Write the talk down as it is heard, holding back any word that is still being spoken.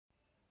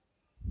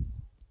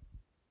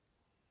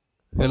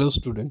Hello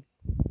student.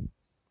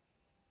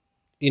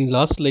 In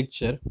last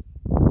lecture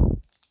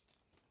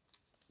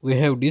we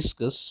have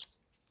discussed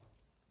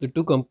the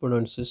two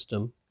component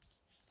system,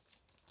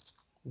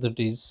 that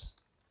is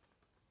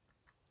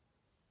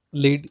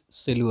lead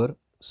silver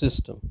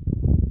system.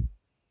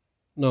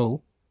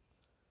 Now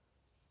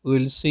we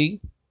will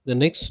see the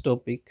next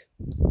topic,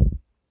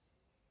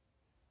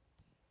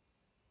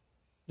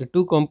 the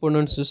two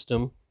component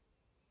system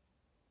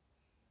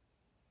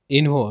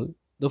involve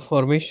the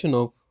formation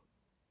of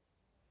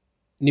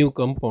new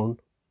compound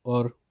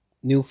or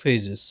new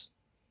phases.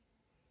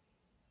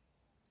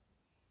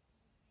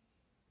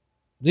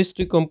 This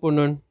two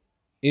component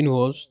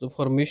involves the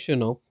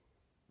formation of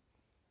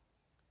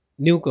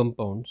new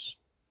compounds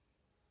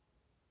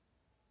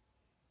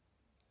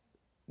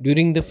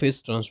during the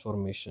phase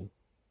transformation.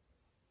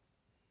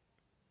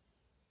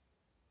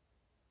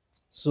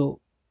 So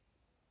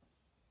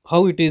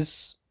how it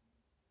is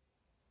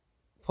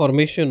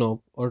formation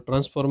of or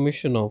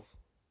transformation of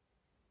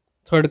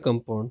third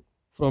compound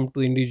from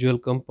two individual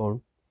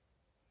compound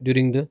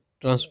during the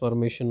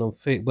transformation of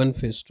one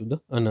phase to the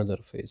another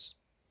phase.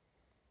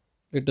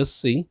 Let us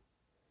see.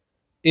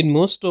 In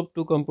most of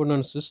two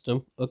component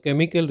system, a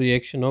chemical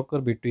reaction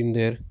occur between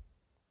their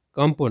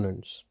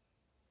components,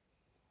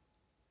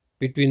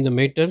 between the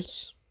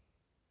metals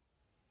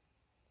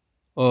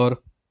or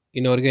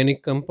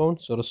inorganic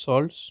compounds or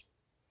salts,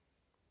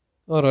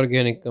 or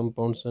organic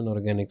compounds and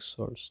organic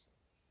salts,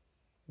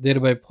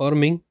 thereby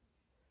forming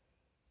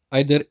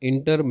either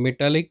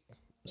intermetallic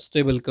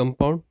stable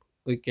compound,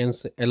 we can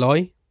say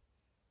alloy,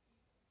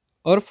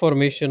 or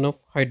formation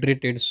of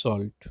hydrated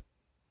salt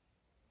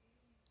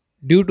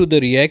due to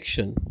the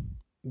reaction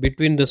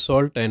between the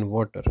salt and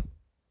water.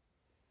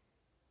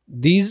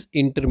 These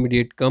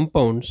intermediate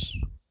compounds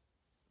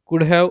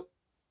could have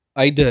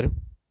either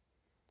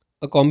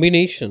a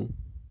combination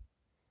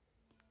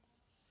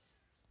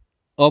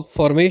of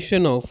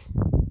formation of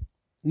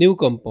new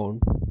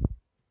compound.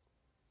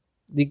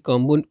 The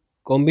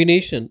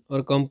combination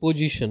or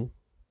composition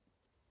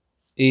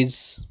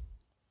is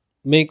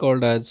may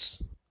called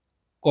as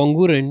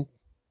congruent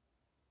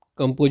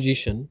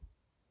composition,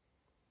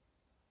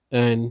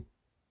 and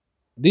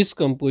this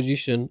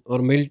composition or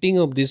melting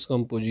of this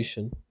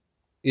composition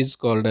is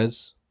called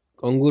as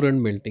congruent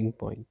melting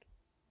point.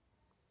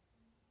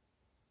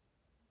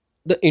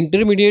 The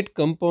intermediate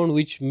compound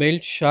which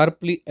melts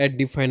sharply at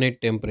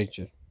definite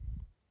temperature,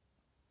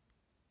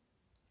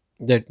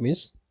 that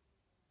means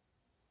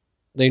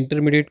the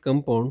intermediate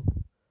compound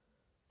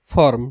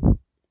formed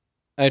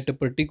at a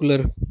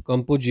particular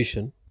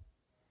composition,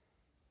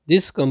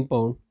 this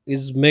compound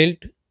is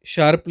melt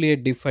sharply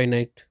at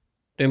definite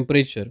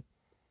temperature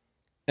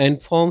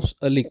and forms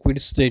a liquid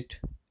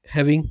state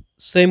having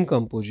same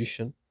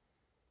composition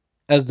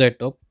as that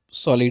of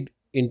solid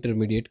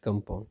intermediate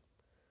compound,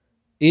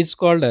 is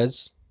called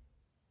as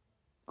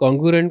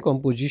congruent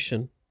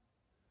composition,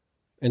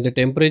 and the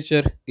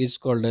temperature is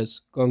called as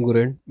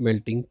congruent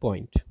melting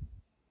point.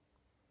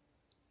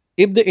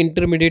 If the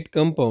intermediate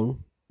compound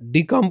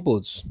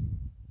decompose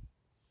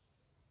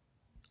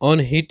on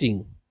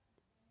heating,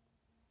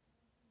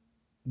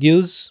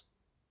 gives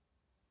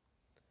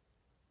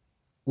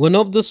one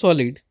of the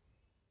solid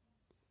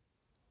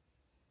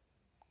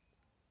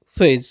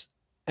phase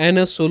and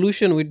a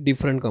solution with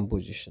different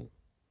composition,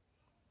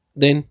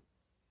 then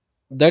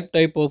that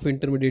type of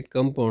intermediate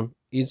compound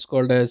is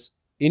called as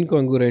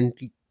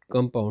incongruent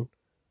compound,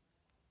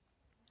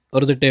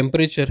 or the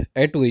temperature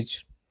at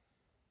which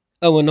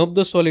one of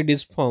the solid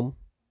is formed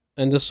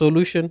and the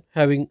solution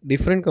having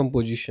different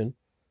composition,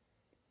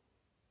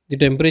 the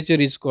temperature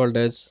is called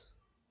as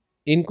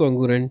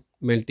incongruent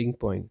melting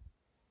point.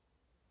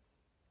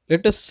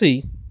 Let us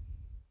see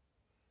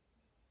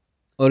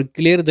or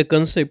clear the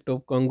concept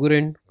of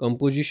congruent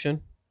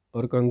composition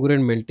or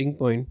congruent melting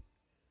point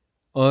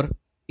or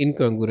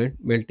incongruent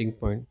melting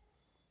point.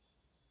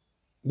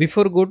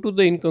 Before go to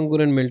the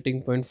incongruent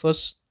melting point,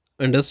 first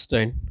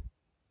understand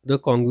the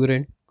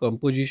congruent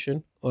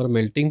composition or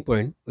melting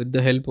point with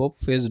the help of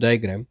phase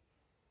diagram.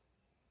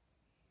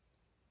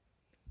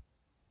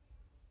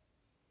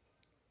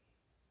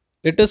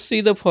 Let us see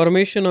the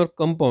formation or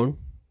compound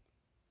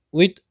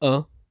with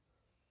a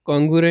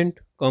congruent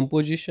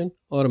composition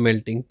or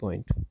melting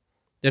point.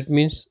 That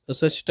means a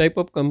such type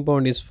of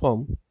compound is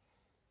formed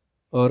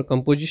or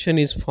composition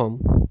is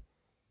formed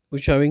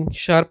which having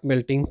sharp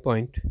melting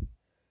point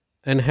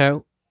and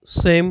have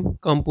same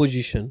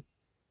composition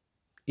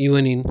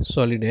even in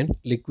solid and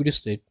liquid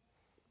state.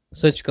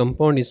 Such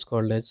compound is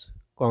called as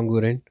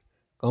congruent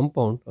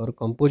compound or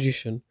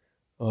composition,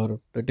 or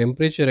the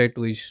temperature at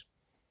which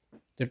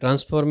the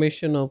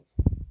transformation of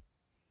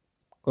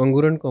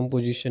congruent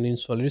composition in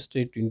solid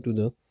state into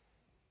the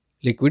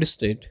liquid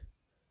state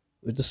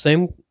with the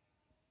same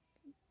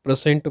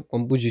percent of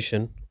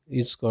composition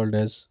is called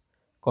as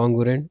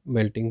congruent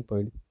melting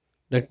point.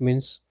 That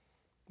means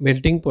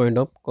melting point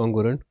of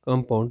congruent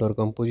compound or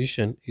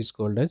composition is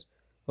called as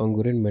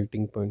congruent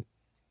melting point.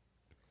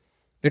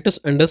 Let us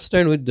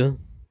understand with the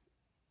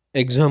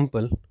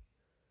example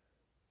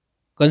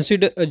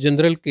Consider a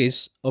general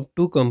case of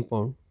two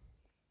compound,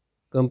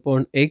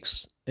 compound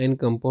X and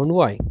compound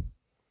Y.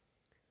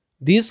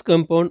 This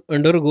compound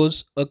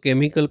undergoes a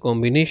chemical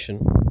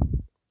combination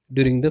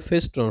during the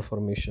phase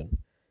transformation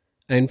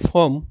and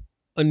form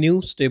a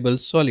new stable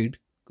solid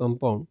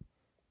compound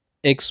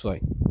XY,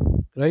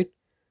 right?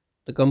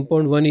 The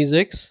compound 1 is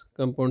X,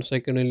 compound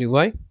secondly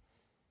Y.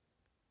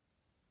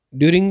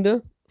 During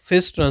the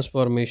phase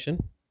transformation,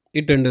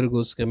 it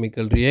undergoes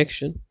chemical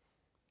reaction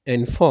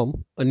and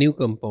form a new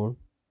compound.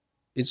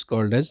 It's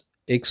called as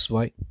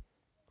XY.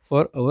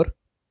 For our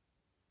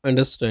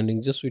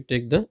understanding, just we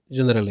take the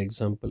general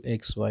example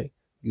XY,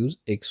 use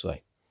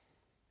XY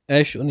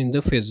as shown in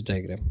the phase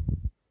diagram.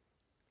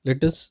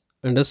 Let us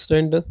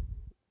understand the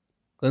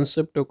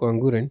concept of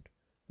congruent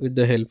with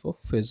the help of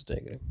phase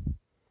diagram.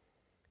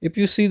 If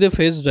you see the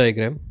phase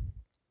diagram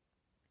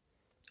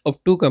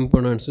of two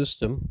component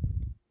system,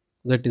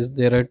 that is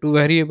there are two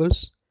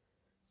variables,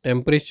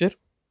 temperature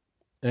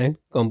and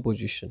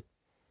composition.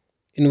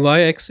 In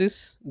y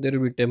axis there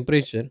will be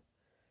temperature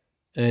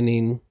and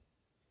in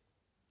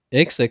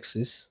x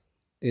axis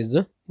is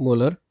the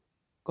molar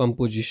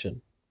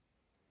composition.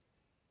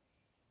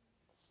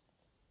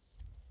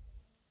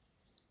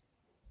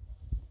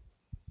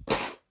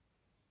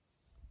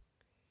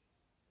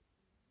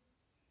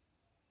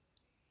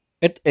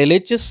 At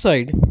LHS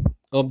side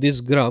of this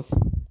graph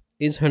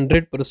is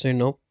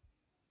 100% of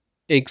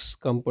x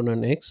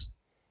component x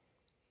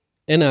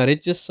and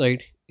RHS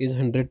side is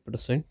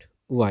 100%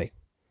 y.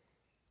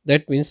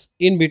 That means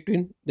in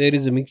between there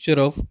is a mixture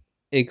of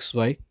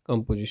xy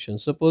composition.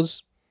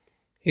 Suppose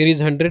here is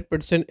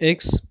 100%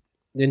 x,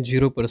 then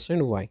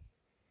 0% y.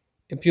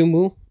 If you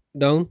move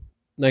down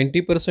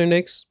 90%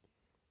 x,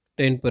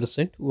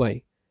 10%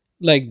 y.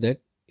 Like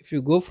that, if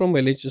you go from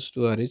LHS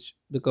to RH,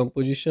 the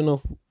composition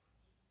of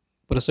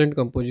percent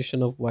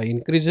composition of y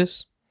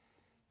increases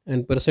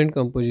and percent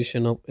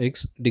composition of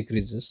x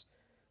decreases.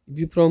 If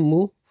you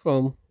move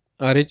from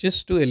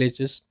RHS to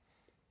LHS,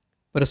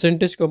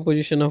 percentage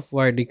composition of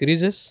y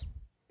decreases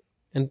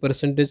and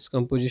percentage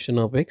composition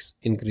of x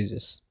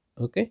increases.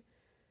 Okay.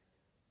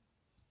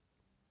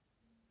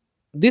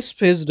 This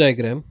phase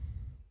diagram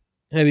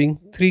having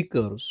three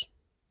curves,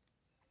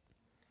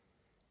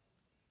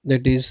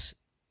 that is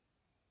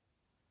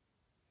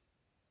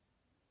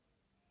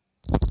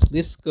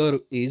this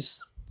curve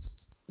is,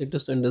 let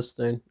us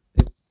understand,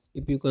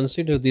 if you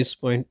consider this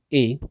point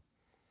A,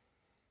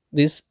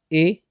 this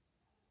AC,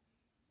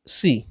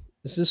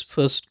 this is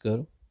first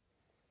curve,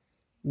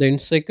 then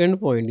second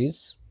point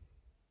is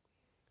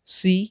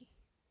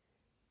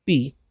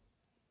CP,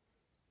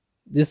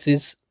 this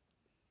is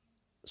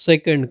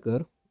second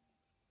curve,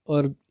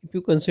 or if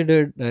you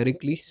consider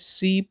directly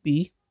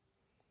CPD,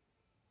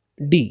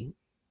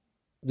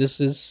 this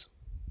is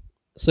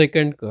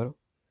second curve,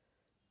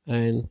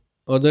 and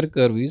other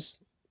curve is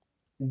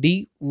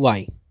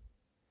DY,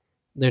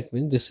 that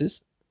means this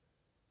is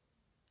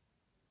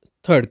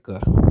third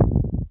curve.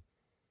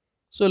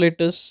 So let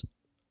us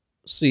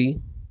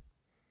see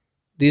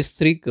these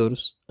three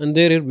curves and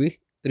there will be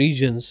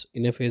regions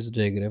in a phase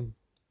diagram.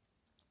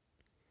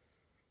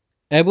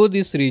 Above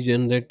this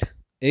region, that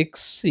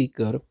XC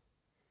curve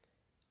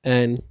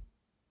and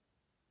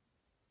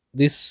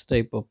this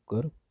type of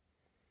curve,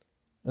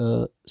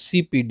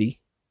 CPD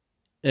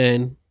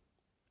and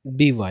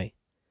DY.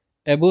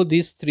 Above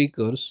these three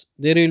curves,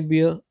 there will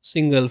be a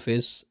single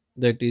phase,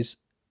 that is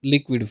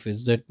liquid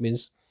phase. That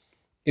means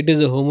it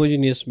is a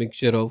homogeneous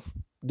mixture of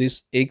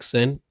this X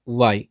and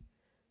Y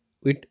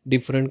with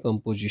different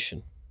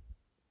composition,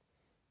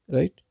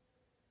 right?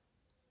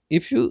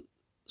 If you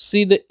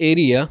see the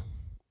area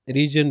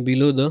region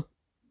below the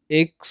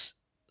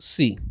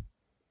XC,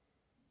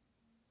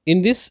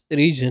 in this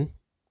region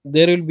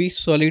there will be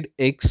solid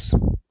X,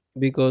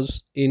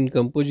 because in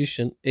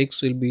composition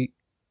X will be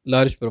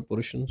large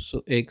proportion,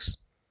 so X.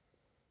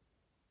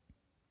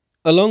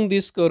 Along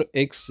this curve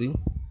XC,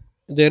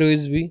 there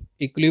will be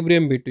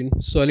equilibrium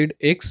between solid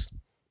X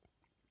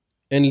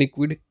and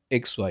liquid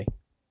XY.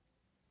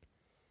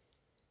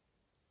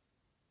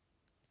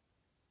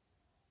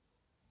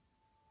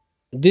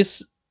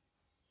 This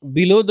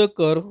below the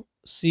curve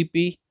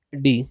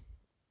CPD,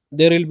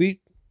 there will be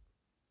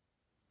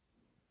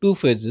two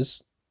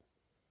phases.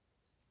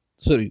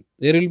 Sorry,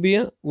 there will be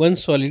a one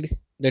solid,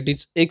 that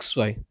is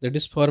XY, that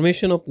is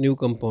formation of new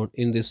compound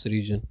in this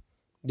region.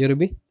 There will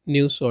be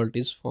new salt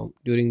is formed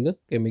during the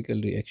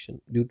chemical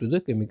reaction, due to the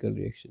chemical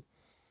reaction.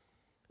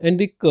 And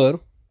the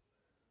curve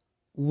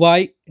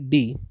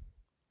YD,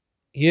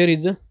 here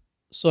is a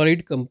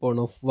solid compound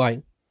of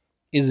Y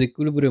is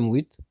equilibrium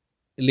with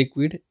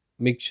liquid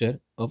mixture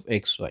of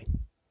XY.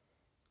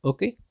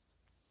 Okay.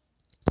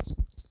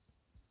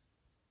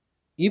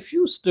 If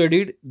you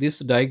studied this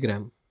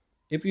diagram,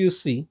 if you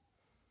see,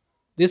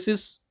 this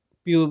is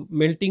pure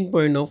melting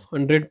point of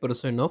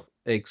 100% of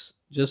X,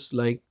 just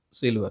like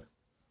silver,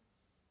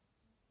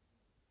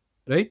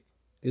 right?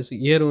 You see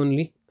here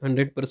only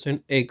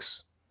 100%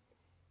 X,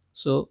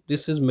 so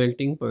this is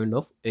melting point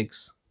of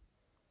X.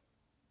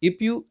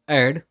 If you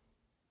add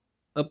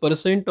a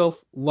percent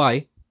of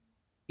Y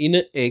in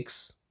a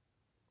X,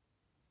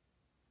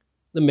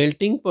 the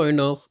melting point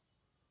of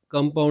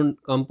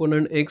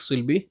component X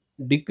will be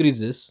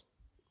decreases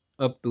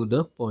up to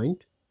the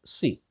point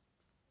C,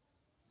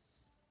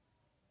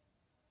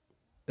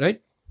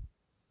 right?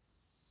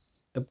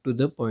 Up to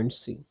the point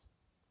C.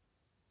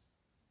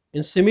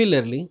 And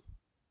similarly,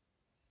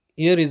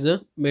 here is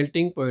a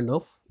melting point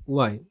of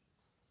Y.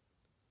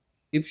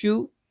 If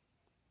you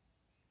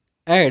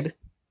add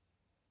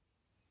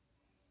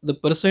the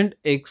percent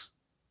X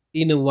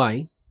in a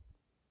Y,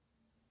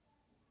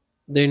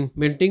 then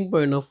melting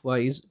point of Y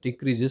is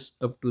decreases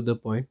up to the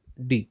point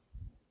D.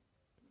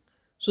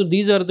 So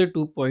these are the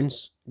 2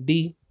 points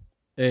D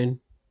and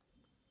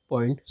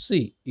point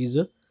C is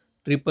a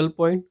triple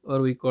point,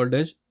 or we call it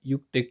as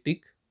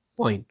eutectic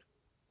point.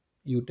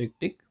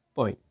 Eutectic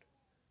point.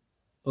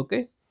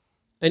 Okay,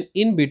 and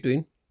in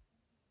between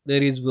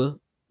there is a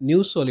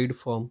new solid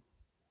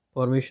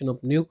formation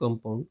of new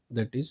compound,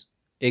 that is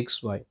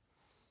XY.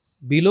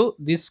 Below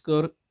this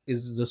curve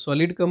is the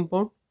solid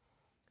compound,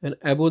 and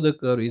above the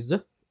curve is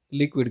the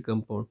liquid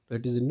compound,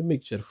 that is in the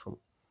mixture form.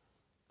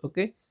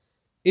 Okay,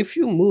 if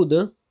you move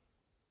the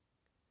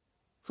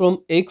from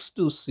X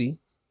to C,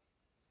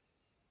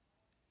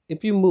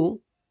 if you move,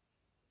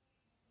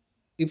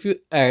 if you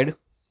add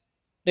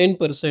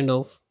 10%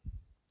 of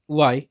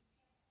Y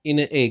in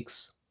a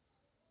X,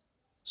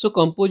 so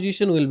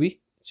composition will be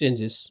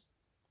changes,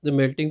 the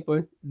melting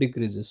point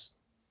decreases.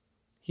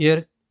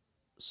 Here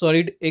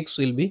solid X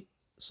will be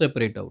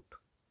separate out.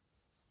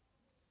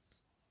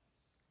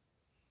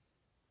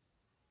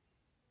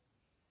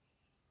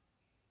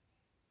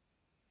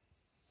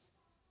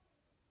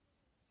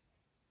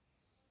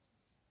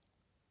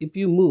 If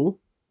you move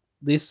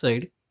this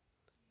side,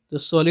 the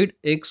solid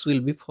X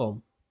will be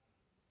formed,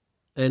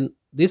 and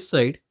this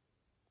side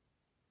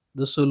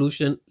the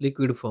solution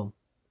liquid form,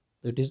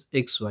 that is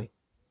XY.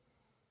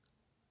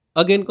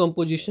 Again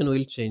composition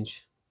will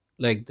change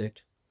like that.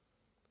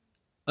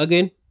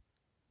 Again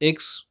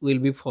X will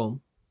be formed,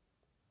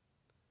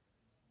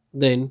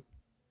 then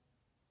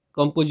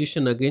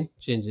composition again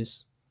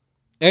changes.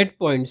 At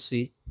point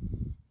C,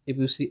 if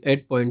you see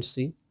at point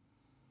C,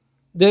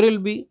 there will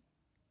be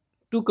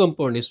two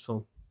compounds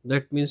formed.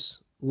 That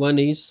means one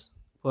is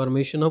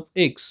formation of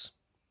X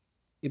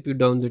if you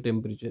down the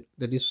temperature,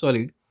 that is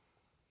solid,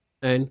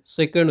 and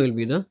second will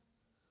be the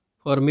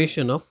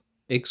formation of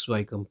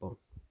XY compound,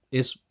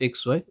 is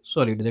XY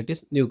solid, that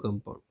is new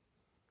compound.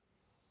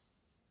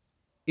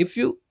 If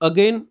you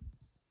again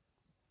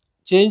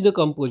change the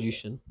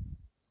composition,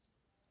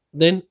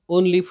 then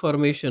only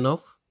formation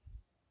of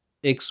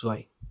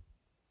XY,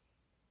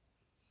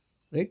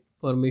 right?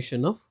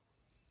 Formation of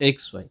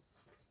XY.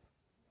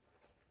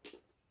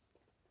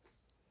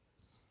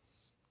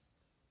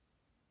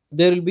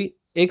 There will be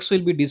X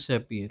will be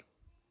disappear.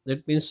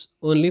 That means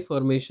only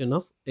formation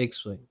of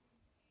XY.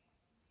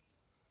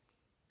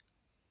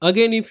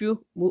 Again, if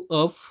you move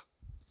off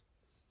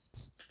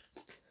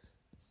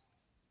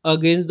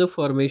against the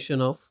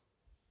formation of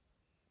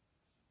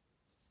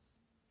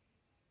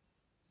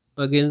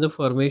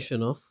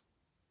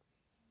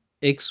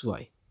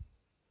XY,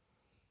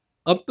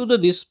 up to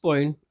this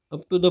point,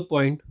 up to the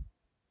point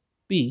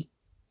P,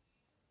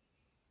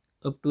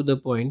 up to the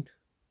point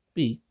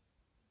P,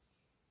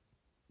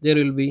 there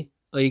will be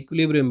a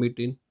equilibrium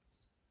between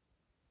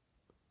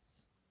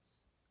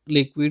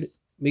liquid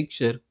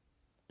mixture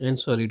and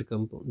solid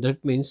compound.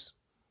 That means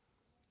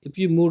if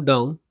you move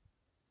down,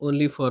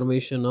 only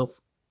formation of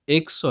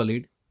X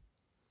solid,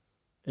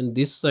 and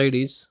this side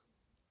is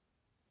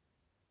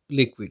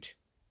liquid.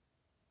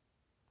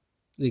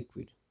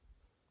 Liquid.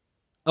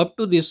 Up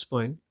to this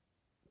point,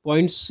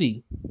 point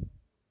C,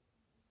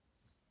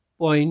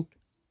 point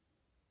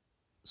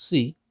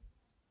C,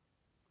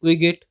 we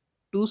get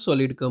two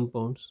solid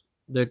compounds,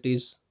 that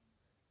is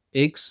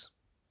X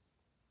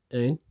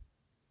and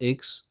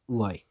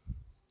XY,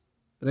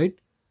 right?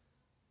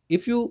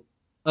 If you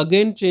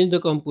again change the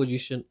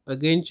composition,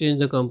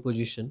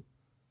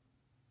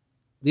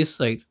 this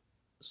side,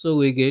 so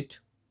we get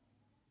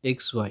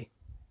XY,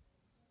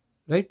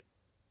 right?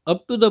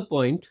 Up to the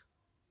point,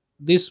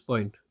 this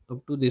point,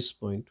 up to this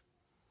point.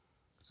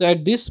 So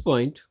at this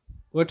point,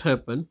 what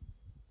happened?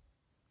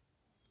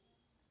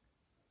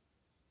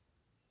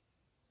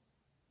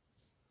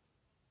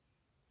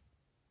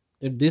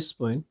 At this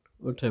point,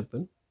 what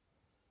happened?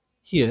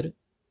 Here,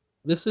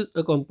 this is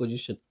a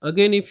composition.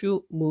 Again, if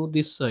you move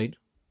this side,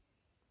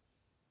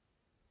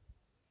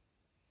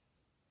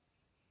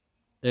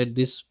 at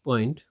this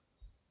point,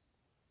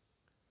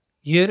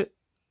 here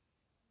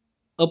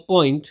a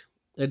point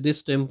at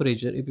this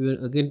temperature, if you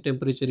again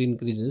temperature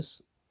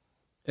increases,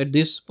 at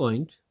this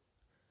point,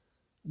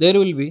 there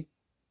will be,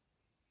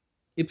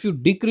 if you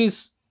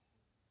decrease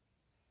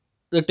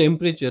the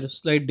temperature,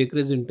 slight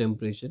decrease in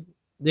temperature,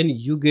 then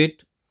you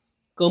get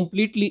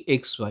completely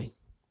XY.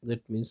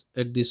 That means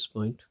at this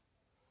point,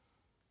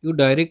 you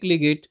directly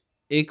get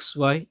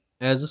XY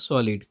as a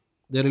solid.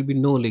 There will be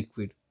no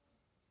liquid,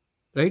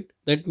 right?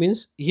 That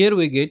means here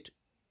we get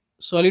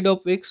solid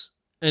of X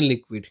and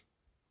liquid.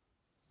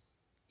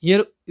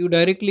 Here you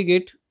directly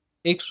get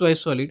XY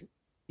solid.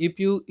 If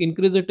you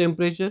increase the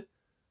temperature,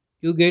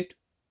 you get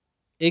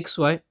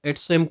XY at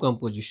same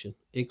composition.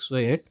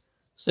 XY at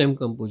same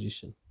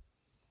composition.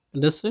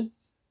 Understand?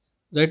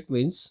 That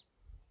means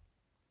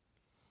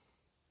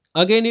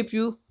again if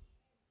you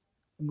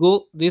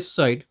go this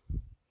side,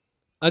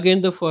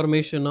 again the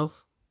formation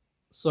of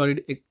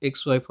solid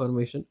XY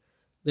formation,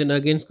 then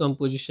again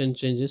composition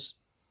changes.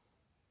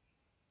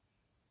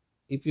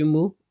 If you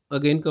move,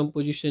 again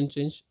composition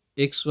change.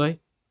 XY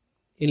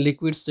in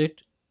liquid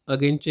state,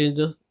 again change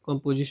the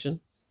composition.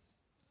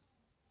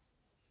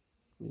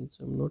 Means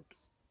I'm not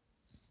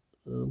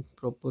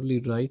properly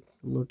write,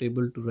 I'm not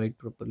able to write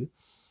properly.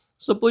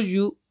 Suppose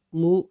you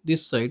move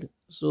this side,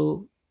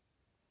 so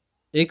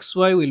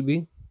XY will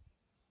be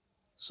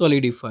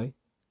solidify,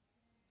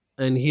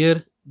 and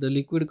here the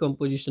liquid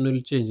composition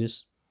will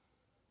changes,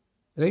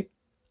 right?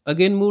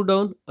 Again move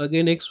down,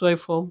 again XY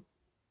form,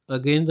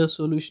 again the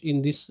solution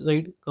in this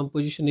side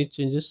composition it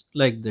changes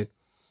like that.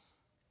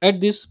 At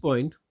this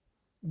point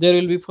there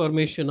will be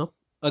formation of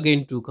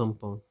again two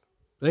compound,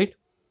 right?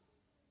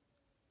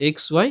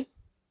 XY,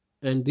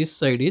 and this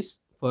side is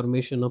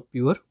formation of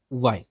pure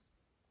Y.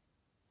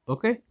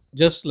 Okay,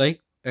 just like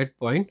at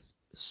point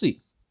C.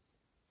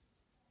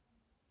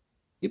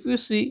 If you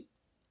see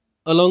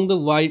along the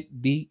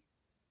YD,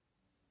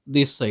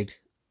 this side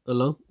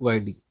along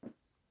YD,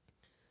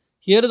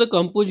 here the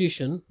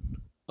composition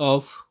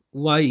of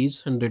Y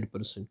is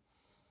 100%.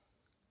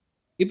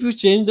 If you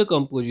change the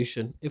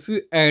composition, if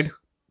you add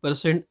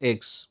percent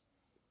X,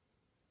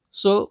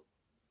 so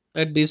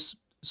at this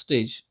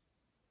stage,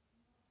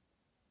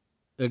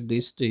 at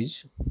this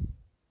stage,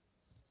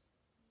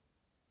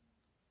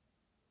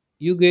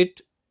 you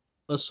get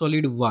a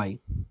solid Y,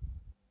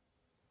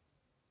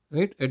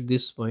 right? At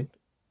this point,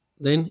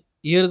 then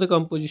here the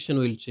composition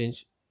will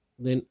change.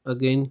 Then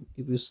again,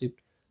 if you shift,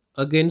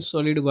 again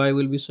solid Y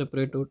will be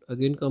separated.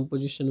 Again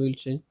composition will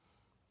change.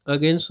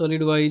 Again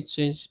solid Y is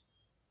changed.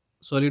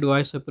 Solid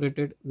Y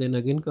separated. Then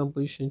again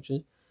composition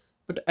change.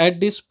 But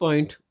at this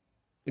point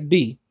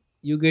D,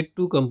 you get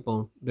two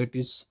compound. That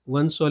is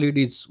one solid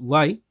is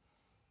Y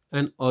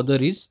and other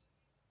is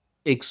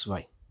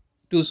XY.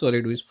 Two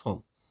solid is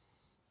formed.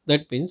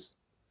 That means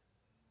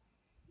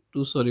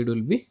two solid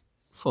will be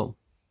formed.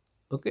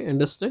 Okay,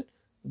 understand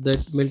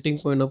that melting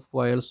point of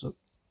Y also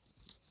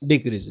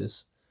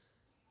decreases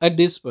at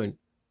this point,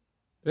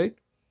 right?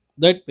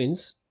 That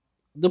means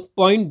the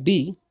point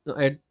D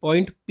at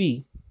point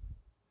P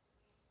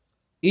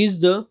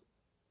is the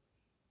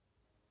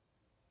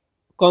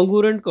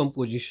congruent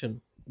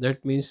composition.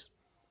 That means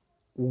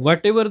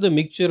whatever the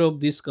mixture of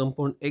this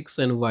compound X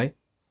and Y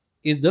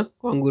is the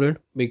congruent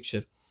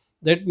mixture.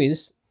 That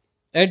means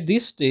at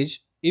this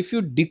stage, if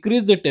you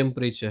decrease the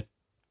temperature,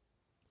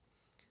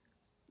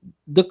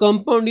 the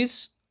compound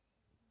is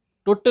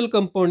total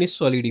compound is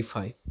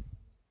solidify,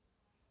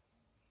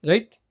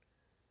 right?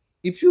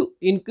 If you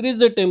increase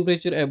the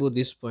temperature above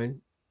this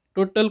point,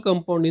 total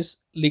compound is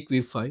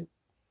liquefy,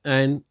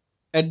 and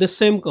at the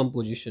same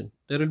composition,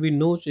 there will be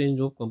no change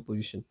of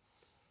composition.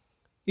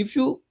 If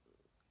you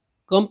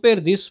compare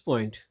this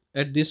point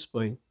at this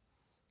point,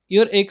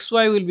 your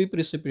XY will be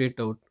precipitate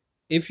out.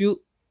 If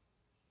you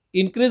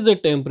increase the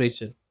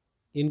temperature,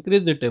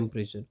 increase the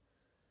temperature,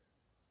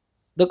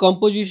 the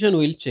composition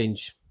will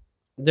change.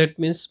 That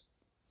means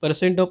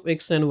percent of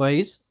X and Y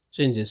is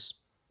changes,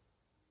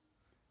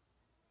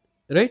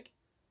 right?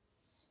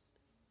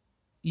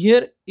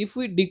 Here, if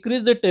we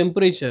decrease the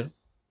temperature,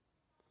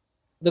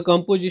 the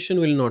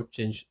composition will not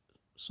change.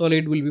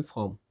 Solid will be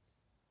formed.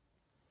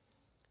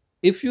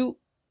 If you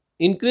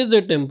increase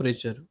the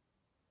temperature,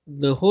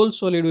 the whole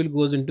solid will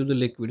goes into the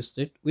liquid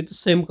state with the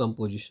same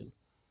composition.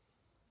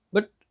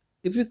 But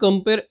if you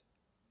compare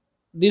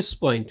this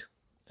point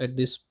at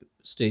this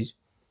stage,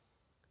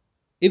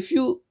 if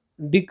you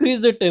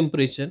decrease the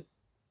temperature,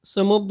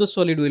 some of the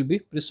solid will be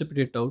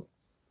precipitate out.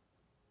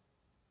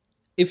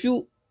 If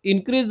you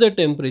increase the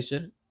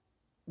temperature,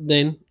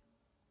 then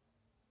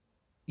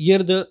here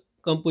the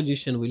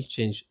composition will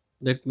change.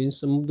 That means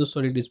some of the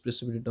solid is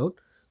precipitate out,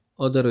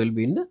 other will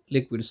be in the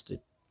liquid state.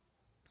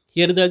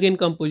 Here the again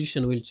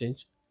composition will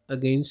change.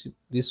 Again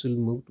this will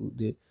move to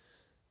there.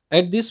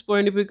 At this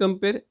point, if we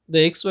compare,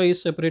 the XY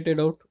is separated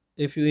out.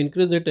 If you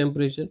increase the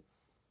temperature,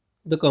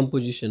 the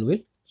composition will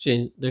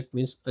change. That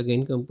means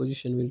again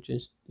composition will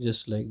change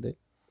just like that.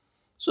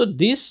 So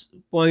this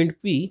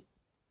point P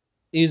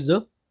is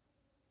the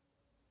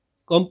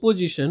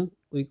composition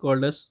we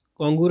called as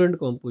congruent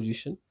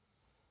composition,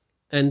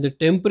 and the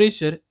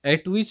temperature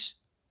at which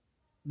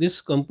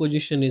this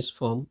composition is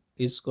formed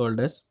is called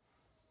as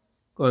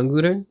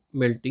congruent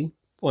melting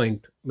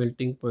point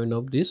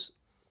of this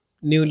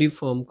newly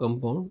formed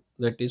compound,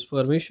 that is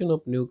formation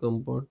of new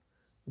compound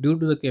due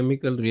to the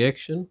chemical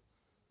reaction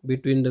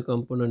between the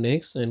component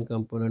X and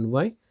component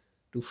Y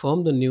to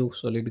form the new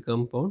solid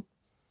compound,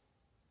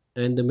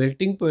 and the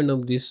melting point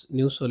of this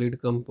new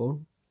solid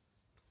compound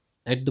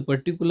at the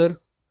particular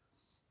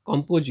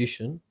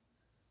composition.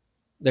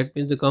 That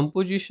means the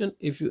composition,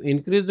 if you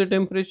increase the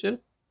temperature,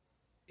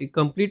 it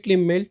completely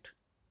melt,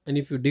 and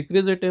if you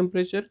decrease the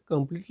temperature,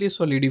 completely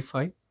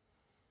solidify.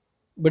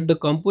 But the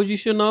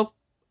composition of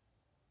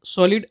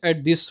solid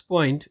at this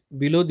point,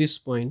 below this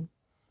point,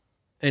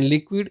 and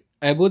liquid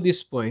above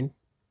this point,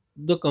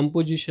 the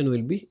composition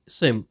will be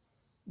same.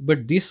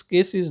 But this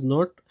case is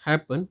not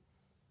happen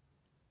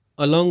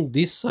along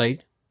this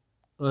side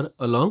or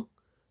along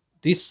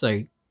this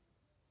side.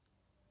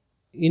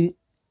 In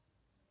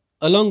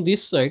along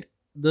this side,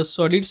 the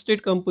solid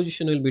state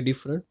composition will be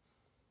different,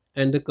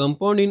 and the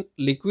compound in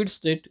liquid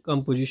state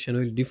composition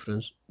will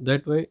different.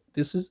 That way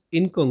this is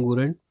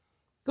incongruent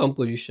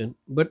composition.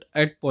 But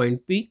at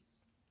point P,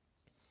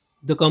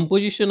 the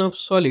composition of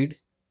solid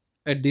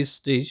at this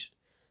stage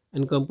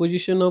and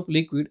composition of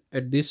liquid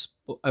at this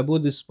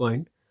above this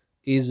point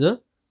is a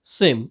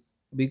same.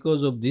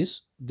 Because of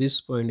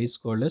this point is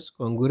called as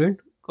congruent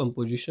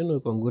composition or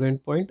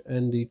congruent point,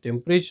 and the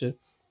temperature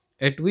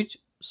at which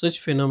such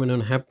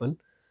phenomenon happen,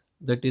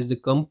 that is the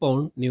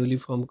compound, newly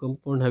formed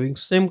compound having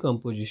same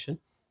composition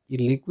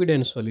in liquid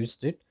and solid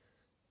state,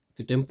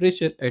 the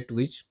temperature at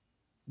which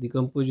the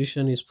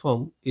composition is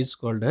formed is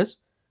called as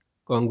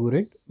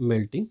congruent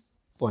melting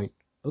point.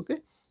 Okay,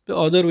 the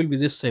other will be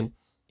the same.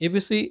 If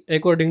you see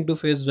according to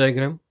phase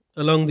diagram,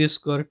 along this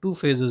curve two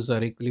phases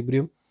are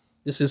equilibrium,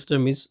 the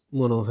system is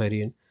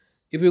monovariant.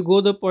 If you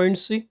go the point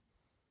C,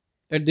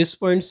 at this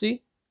point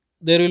C,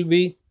 there will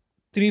be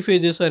three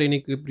phases are in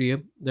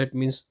equilibrium, that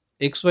means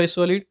xy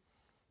solid,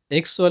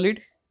 x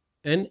solid,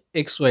 and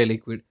xy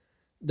liquid.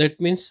 That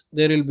means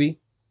there will be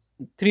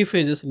three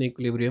phases in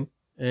equilibrium,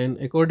 and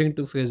according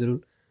to phase rule,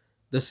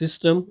 the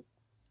system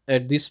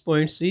at this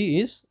point C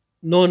is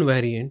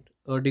non-variant,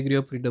 or degree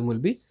of freedom will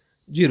be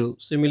 0.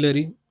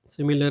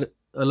 Similar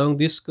along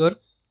this curve,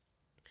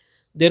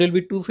 there will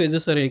be two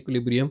phases are in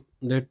equilibrium.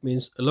 That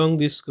means along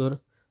this curve,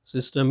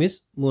 system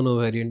is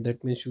monovariant.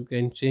 That means you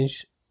can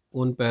change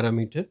one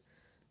parameter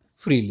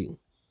freely.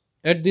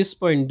 At this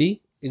point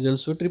D is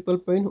also triple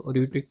point or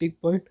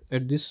eutectic point.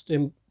 At this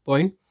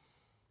point,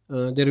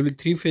 there will be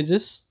three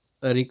phases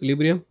are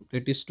equilibrium,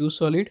 that is two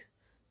solid,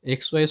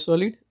 xy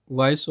solid,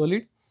 y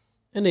solid,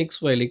 and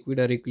xy liquid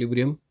are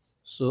equilibrium.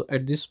 So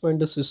at this point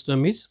the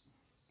system is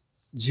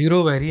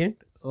zero variant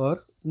or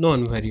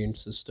non-variant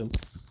system.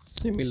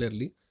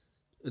 Similarly,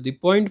 the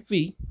point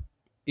P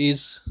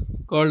is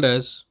called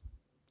as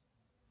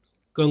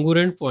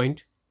congruent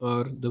point,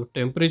 or the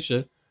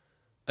temperature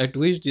at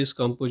which this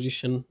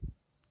composition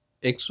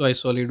xy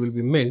solid will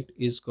be melt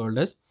is called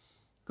as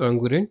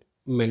congruent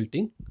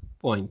melting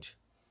point.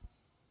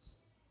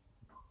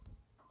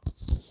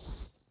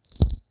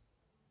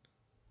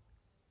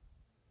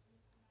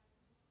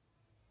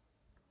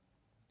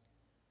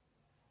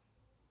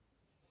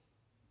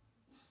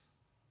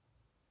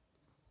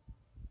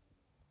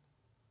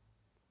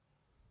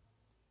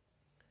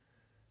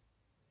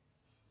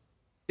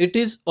 It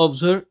is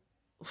observed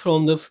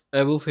from the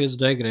above phase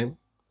diagram,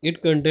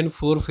 it contains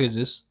four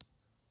phases,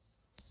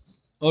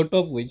 out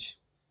of which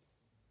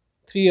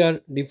three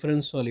are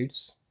different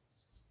solids,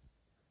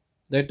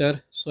 that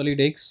are solid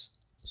X,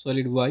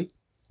 solid Y,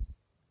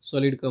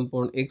 solid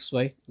compound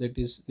XY, that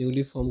is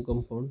newly formed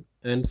compound,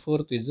 and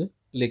fourth is a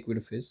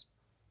liquid phase.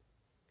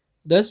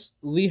 Thus,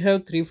 we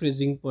have three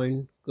freezing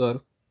point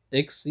curve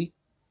XC,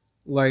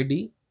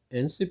 YD,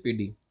 and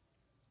CPD.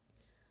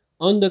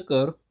 On the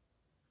curve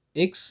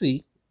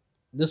XC,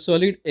 the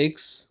solid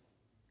X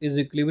is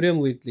equilibrium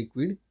with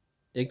liquid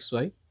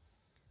XY,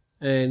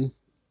 and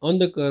on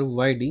the curve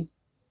YD,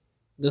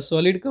 the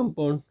solid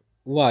compound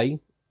Y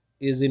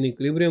is in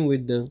equilibrium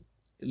with the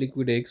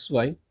liquid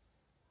XY.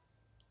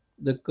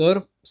 The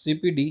curve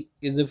CPD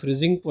is the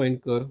freezing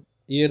point curve.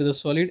 Here the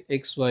solid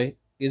XY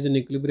is in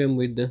equilibrium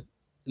with the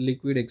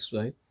liquid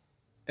XY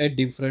at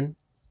different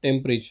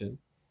temperature.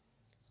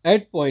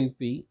 At point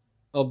P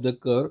of the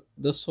curve,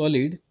 the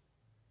solid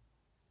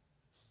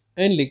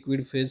and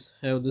liquid phase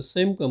have the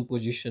same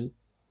composition,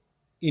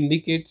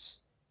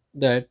 indicates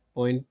that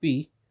point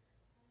P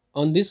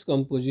on this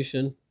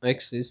composition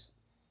axis,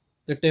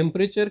 the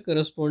temperature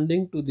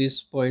corresponding to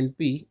this point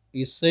P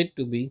is said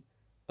to be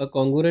a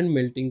congruent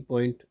melting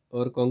point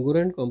or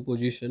congruent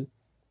composition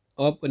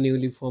of a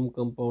newly formed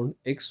compound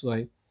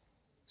XY,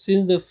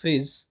 since the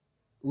phase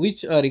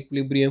which are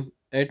equilibrium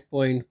at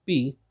point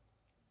P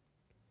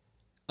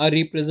are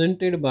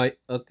represented by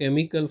a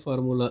chemical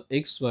formula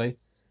XY.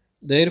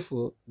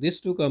 Therefore, this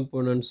two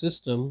component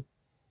system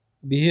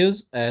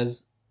behaves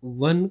as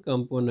one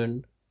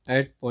component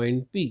at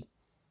point P,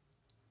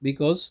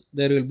 because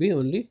there will be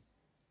only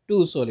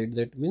two solid,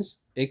 that means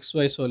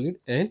XY solid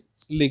and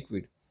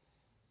liquid.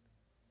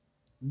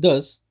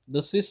 Thus,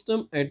 the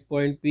system at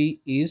point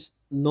P is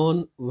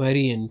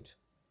non-variant,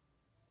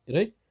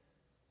 right?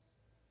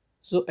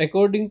 So,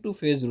 according to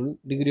phase rule,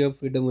 degree of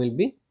freedom will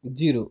be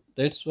 0.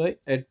 That's why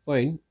at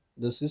point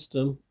the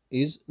system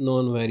is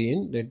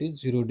non-variant, that is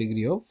 0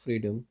 degree of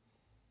freedom.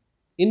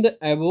 In the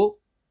above,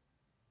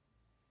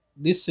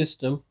 this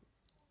system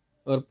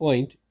or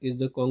point is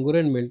the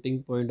congruent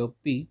melting point of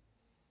P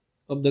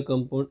of the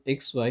compound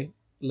XY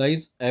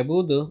lies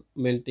above the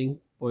melting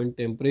point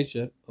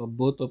temperature of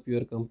both of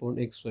your compound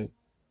XY.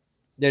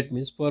 That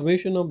means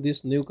formation of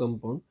this new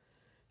compound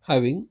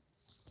having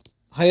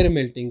higher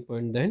melting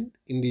point than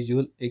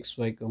individual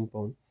XY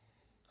compound.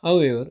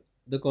 However,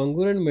 the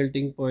congruent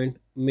melting point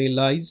may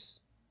lies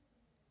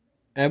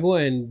above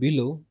and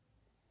below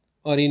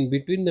or in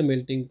between the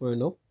melting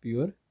point of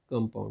pure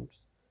compounds.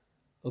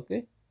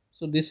 Okay,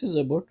 so this is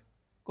about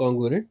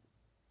congruent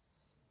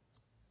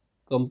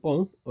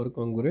compound or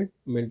congruent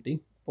melting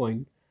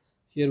point.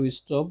 Here we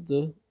stop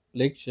the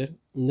lecture.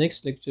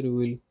 Next lecture we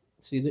will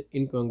see the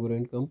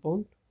incongruent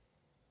compound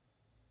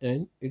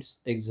and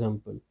its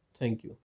example. Thank you.